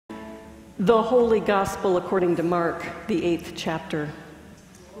The Holy Gospel according to Mark, the 8th chapter.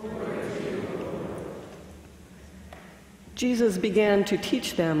 Jesus began to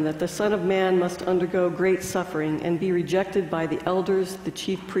teach them that the Son of Man must undergo great suffering and be rejected by the elders, the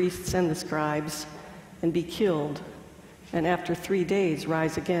chief priests, and the scribes, and be killed, and after 3 days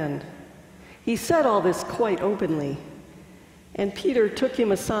rise again. He said all this quite openly, and Peter took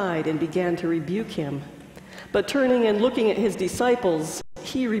him aside and began to rebuke him. But turning and looking at his disciples,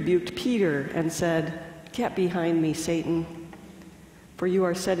 he rebuked Peter and said, "Get behind me, Satan, for you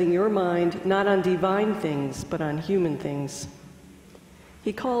are setting your mind not on divine things, but on human things."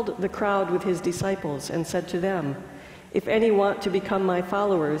 He called the crowd with his disciples and said to them, "If any want to become my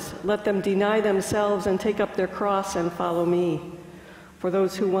followers, let them deny themselves and take up their cross and follow me. For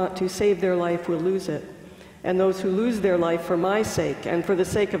those who want to save their life will lose it, and those who lose their life for my sake and for the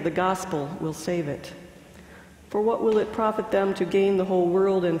sake of the gospel will save it. For what will it profit them to gain the whole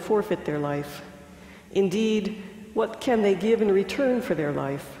world and forfeit their life? Indeed, what can they give in return for their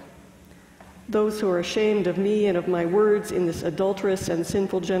life? Those who are ashamed of me and of my words in this adulterous and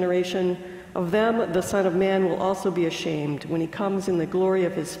sinful generation, of them the Son of Man will also be ashamed when he comes in the glory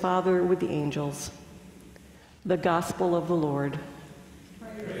of his Father with the angels." The Gospel of the Lord.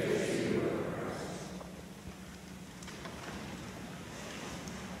 Praise to you, Lord Christ.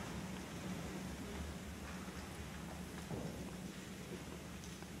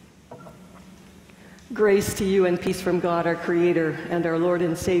 Grace to you and peace from God, our Creator, and our Lord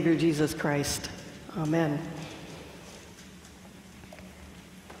and Savior, Jesus Christ. Amen.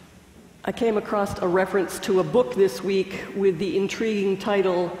 I came across a reference to a book this week with the intriguing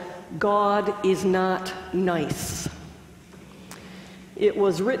title, "God is Not Nice." It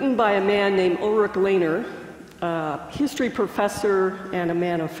was written by a man named Ulrich Lehner, a history professor and a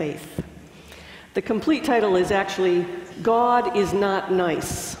man of faith. The complete title is actually, "God is Not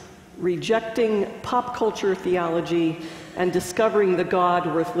Nice: Rejecting Pop Culture Theology and Discovering the God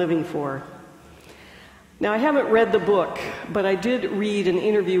Worth Living For." Now, I haven't read the book, but I did read an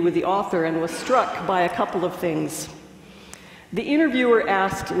interview with the author and was struck by a couple of things. The interviewer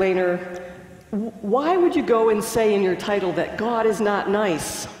asked Lehner, "Why would you go and say in your title that God is not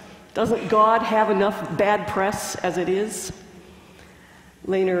nice? Doesn't God have enough bad press as it is?"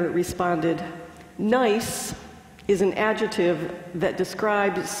 Lehner responded, "Nice is an adjective that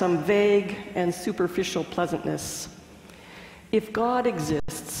describes some vague and superficial pleasantness. If God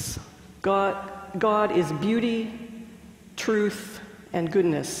exists, God is beauty, truth, and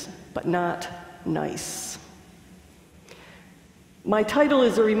goodness, but not nice." My title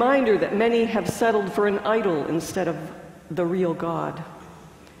is a reminder that many have settled for an idol instead of the real God.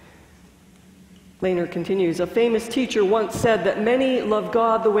 Lehner continues, "A famous teacher once said that many love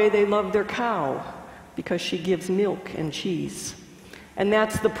God the way they love their cow, because she gives milk and cheese. And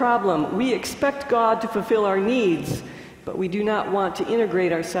that's the problem. We expect God to fulfill our needs, but we do not want to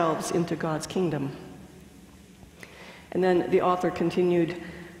integrate ourselves into God's kingdom." And then the author continued,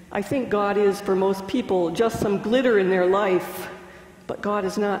 "I think God is, for most people, just some glitter in their life, but God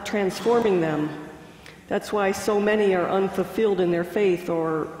is not transforming them. That's why so many are unfulfilled in their faith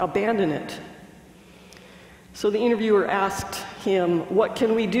or abandon it." So the interviewer asked him, "What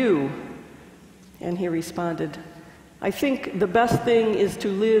can we do?" And he responded, "I think the best thing is to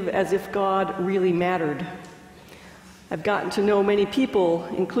live as if God really mattered. I've gotten to know many people,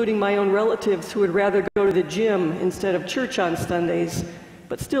 including my own relatives, who would rather go to the gym instead of church on Sundays,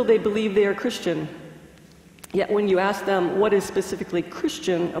 but still they believe they are Christian. Yet when you ask them what is specifically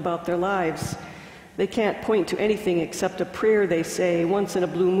Christian about their lives, they can't point to anything except a prayer they say once in a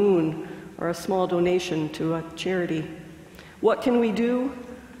blue moon or a small donation to a charity. What can we do?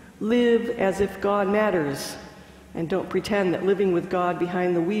 Live as if God matters, and don't pretend that living with God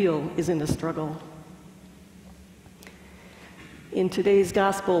behind the wheel isn't a struggle." In today's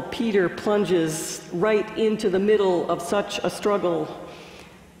gospel, Peter plunges right into the middle of such a struggle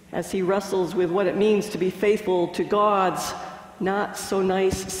as he wrestles with what it means to be faithful to God's not so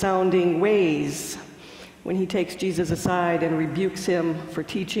nice sounding ways when he takes Jesus aside and rebukes him for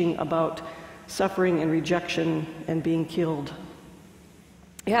teaching about suffering and rejection and being killed.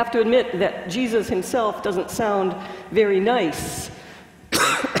 You have to admit that Jesus himself doesn't sound very nice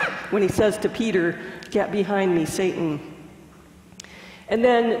when he says to Peter, "Get behind me, Satan." And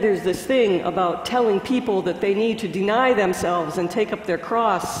then there's this thing about telling people that they need to deny themselves and take up their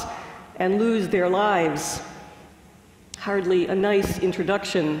cross and lose their lives. Hardly a nice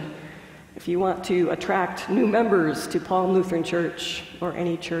introduction if you want to attract new members to Palm Lutheran Church or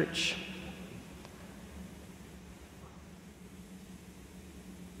any church.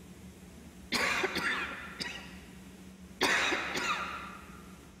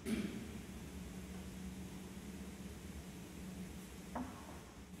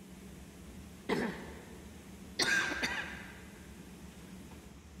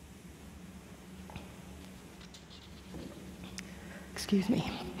 Excuse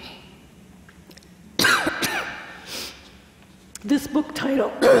me. This book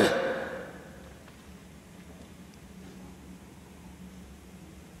title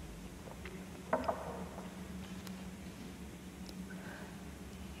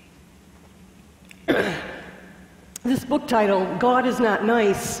This book title, God is Not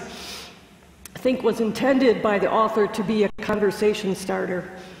Nice, I think was intended by the author to be a conversation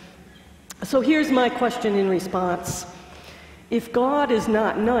starter. So here's my question in response. If God is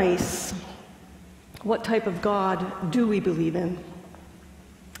not nice, what type of God do we believe in?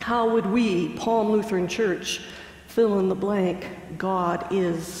 How would we, Palm Lutheran Church, fill in the blank, God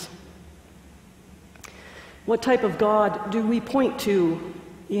is? What type of God do we point to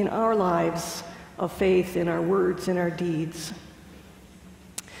in our lives of faith, in our words, in our deeds?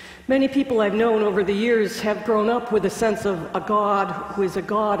 Many people I've known over the years have grown up with a sense of a God who is a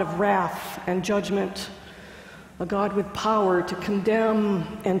God of wrath and judgment, a God with power to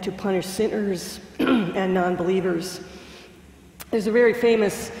condemn and to punish sinners and non-believers. There's a very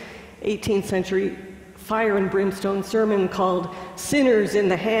famous 18th century fire and brimstone sermon called "Sinners in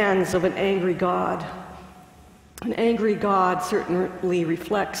the Hands of an Angry God." An angry God certainly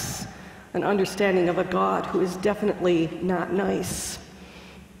reflects an understanding of a God who is definitely not nice.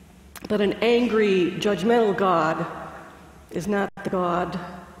 But an angry, judgmental God is not the God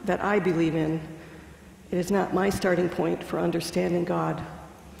that I believe in. It is not my starting point for understanding God.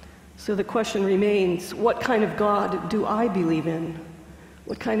 So the question remains, what kind of God do I believe in?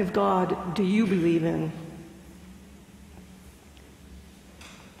 What kind of God do you believe in?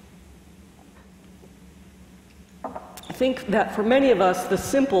 I think that for many of us, the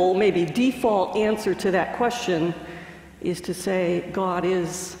simple, maybe default answer to that question is to say, God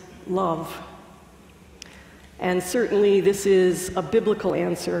is love. And certainly this is a biblical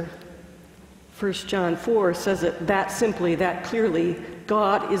answer. 1 John 4 says it that simply, that clearly.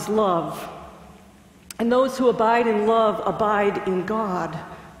 God is love. And those who abide in love abide in God,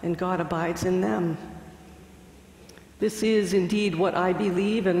 and God abides in them. This is indeed what I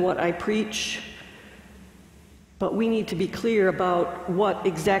believe and what I preach. But we need to be clear about what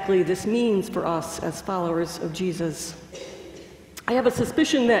exactly this means for us as followers of Jesus. I have a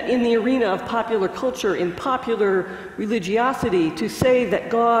suspicion that in the arena of popular culture, in popular religiosity, to say that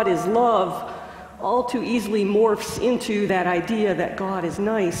God is love all too easily morphs into that idea that God is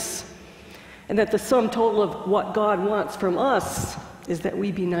nice, and that the sum total of what God wants from us is that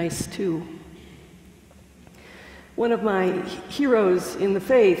we be nice too. One of my heroes in the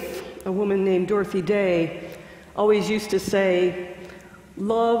faith, a woman named Dorothy Day, always used to say,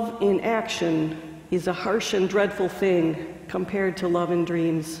 "Love in action is a harsh and dreadful thing compared to love in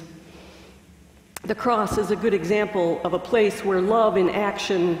dreams." The cross is a good example of a place where love in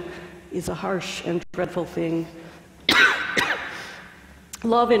action is a harsh and dreadful thing.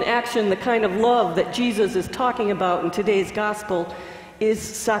 Love in action, the kind of love that Jesus is talking about in today's gospel, is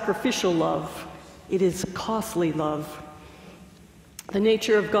sacrificial love. It is costly love. The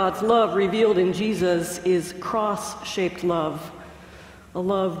nature of God's love revealed in Jesus is cross-shaped love, a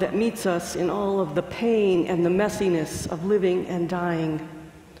love that meets us in all of the pain and the messiness of living and dying.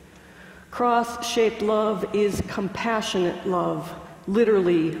 Cross-shaped love is compassionate love,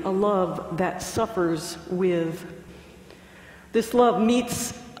 literally a love that suffers with. This love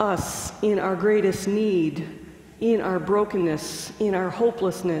meets us in our greatest need, in our brokenness, in our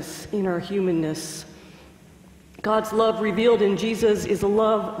hopelessness, in our humanness. God's love revealed in Jesus is a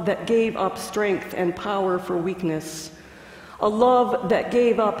love that gave up strength and power for weakness, a love that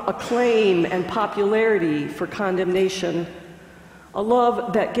gave up acclaim and popularity for condemnation, a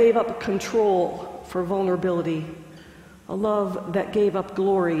love that gave up control for vulnerability, a love that gave up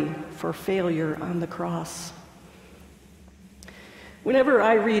glory for failure on the cross. Whenever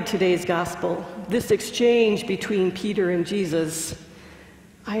I read today's gospel, this exchange between Peter and Jesus,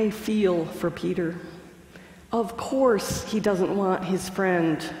 I feel for Peter. Of course he doesn't want his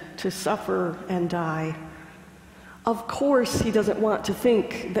friend to suffer and die. Of course he doesn't want to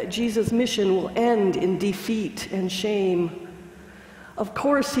think that Jesus' mission will end in defeat and shame. Of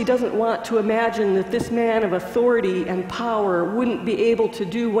course he doesn't want to imagine that this man of authority and power wouldn't be able to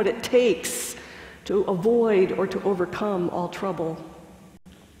do what it takes to avoid or to overcome all trouble.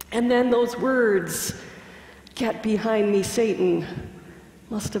 And then those words, "Get behind me, Satan,"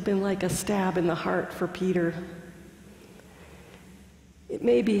 must have been like a stab in the heart for Peter. It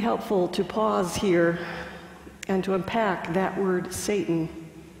may be helpful to pause here and to unpack that word Satan.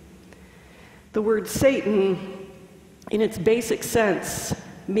 The word Satan, in its basic sense,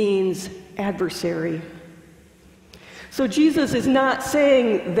 means adversary. So Jesus is not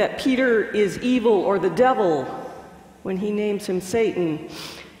saying that Peter is evil or the devil. when he names him Satan,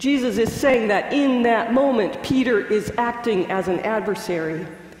 Jesus is saying that in that moment, Peter is acting as an adversary.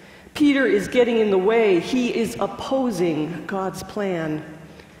 Peter is getting in the way. He is opposing God's plan.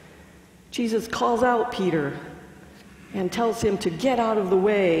 Jesus calls out Peter and tells him to get out of the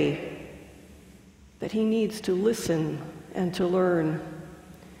way, that he needs to listen and to learn.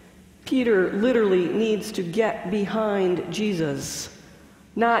 Peter literally needs to get behind Jesus,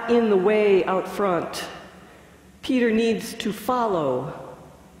 not in the way out front. Peter needs to follow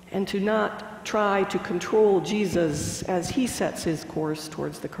and to not try to control Jesus as he sets his course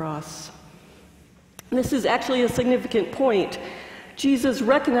towards the cross. This is actually a significant point. Jesus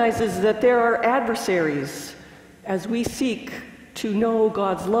recognizes that there are adversaries as we seek to know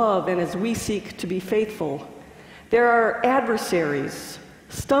God's love and as we seek to be faithful. There are adversaries,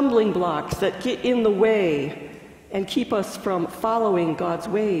 stumbling blocks that get in the way and keep us from following God's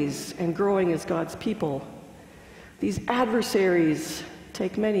ways and growing as God's people. These adversaries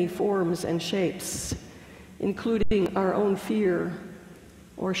take many forms and shapes, including our own fear,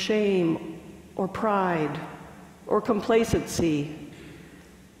 or shame, or pride, or complacency,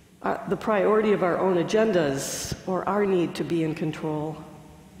 the priority of our own agendas, or our need to be in control.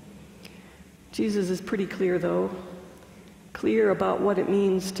 Jesus is pretty clear, though, clear about what it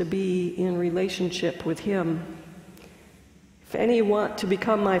means to be in relationship with him. If any want to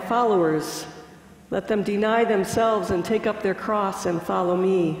become my followers, let them deny themselves and take up their cross and follow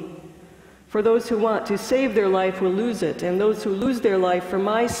me. For those who want to save their life will lose it, and those who lose their life for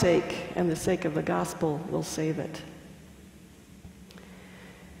my sake and the sake of the gospel will save it.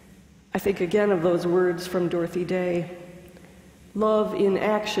 I think again of those words from Dorothy Day. Love in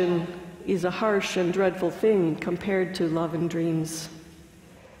action is a harsh and dreadful thing compared to love in dreams.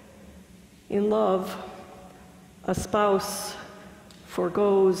 In love, a spouse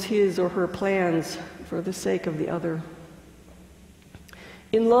forgoes his or her plans for the sake of the other.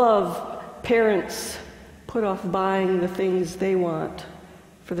 In love, parents put off buying the things they want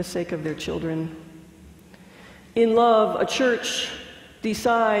for the sake of their children. In love, a church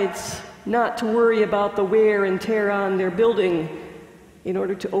decides not to worry about the wear and tear on their building in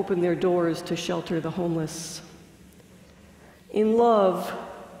order to open their doors to shelter the homeless. In love,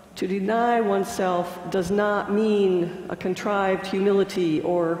 to deny oneself does not mean a contrived humility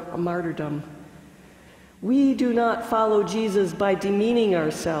or a martyrdom. We do not follow Jesus by demeaning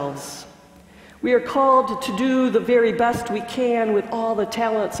ourselves. We are called to do the very best we can with all the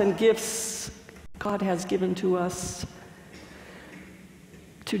talents and gifts God has given to us.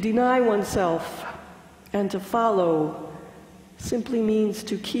 To deny oneself and to follow simply means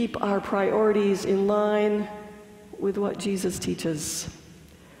to keep our priorities in line with what Jesus teaches,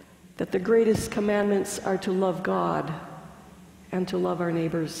 that the greatest commandments are to love God and to love our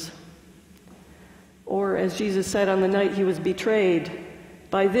neighbors. Or, as Jesus said on the night he was betrayed,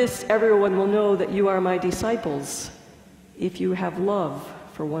 "By this everyone will know that you are my disciples, if you have love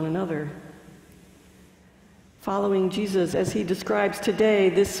for one another." Following Jesus, as he describes today,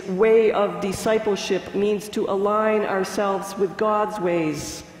 this way of discipleship means to align ourselves with God's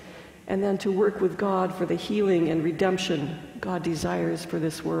ways and then to work with God for the healing and redemption God desires for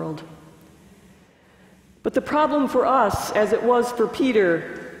this world. But the problem for us, as it was for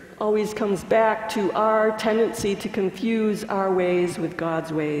Peter, always comes back to our tendency to confuse our ways with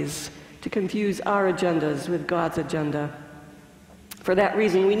God's ways, to confuse our agendas with God's agenda. For that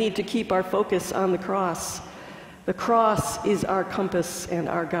reason, we need to keep our focus on the cross. The cross is our compass and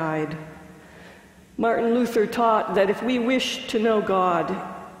our guide. Martin Luther taught that if we wish to know God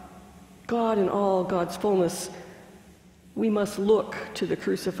in all God's fullness, we must look to the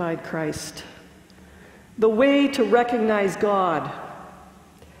crucified Christ. The way to recognize God,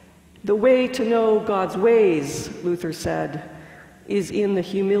 the way to know God's ways, Luther said, is in the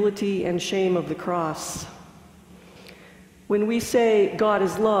humility and shame of the cross. When we say God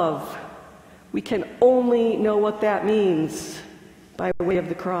is love, we can only know what that means by way of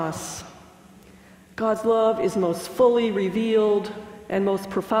the cross. God's love is most fully revealed and most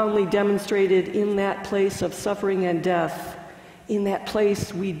profoundly demonstrated in that place of suffering and death, in that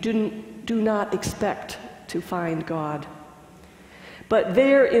place we do not expect to find God. But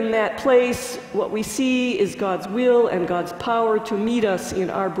there in that place, what we see is God's will and God's power to meet us in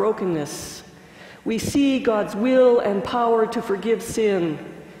our brokenness. We see God's will and power to forgive sin.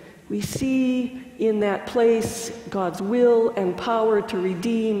 We see in that place God's will and power to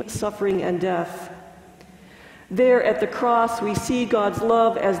redeem suffering and death. There at the cross, we see God's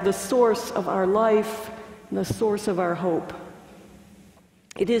love as the source of our life and the source of our hope.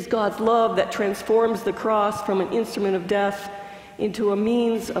 It is God's love that transforms the cross from an instrument of death into a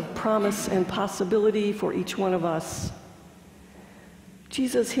means of promise and possibility for each one of us.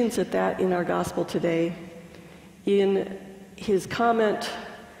 Jesus hints at that in our gospel today in his comment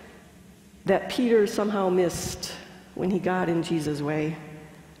that Peter somehow missed when he got in Jesus' way.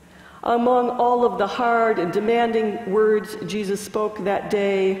 Among all of the hard and demanding words Jesus spoke that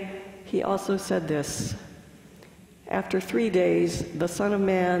day, he also said this: "After 3 days, the Son of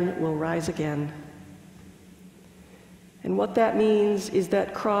Man will rise again." And what that means is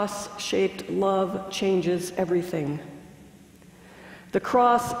that cross-shaped love changes everything. The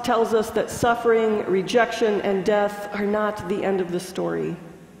cross tells us that suffering, rejection, and death are not the end of the story.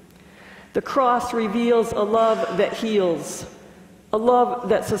 The cross reveals a love that heals, a love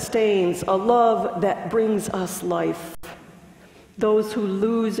that sustains, a love that brings us life. Those who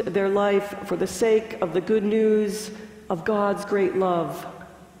lose their life for the sake of the good news of God's great love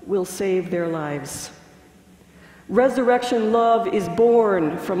will save their lives. Resurrection love is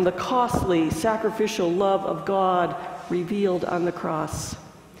born from the costly, sacrificial love of God revealed on the cross.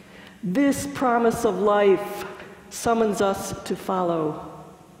 This promise of life summons us to follow.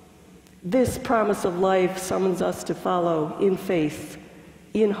 This promise of life summons us to follow in faith,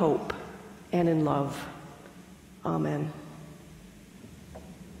 in hope, and in love. Amen.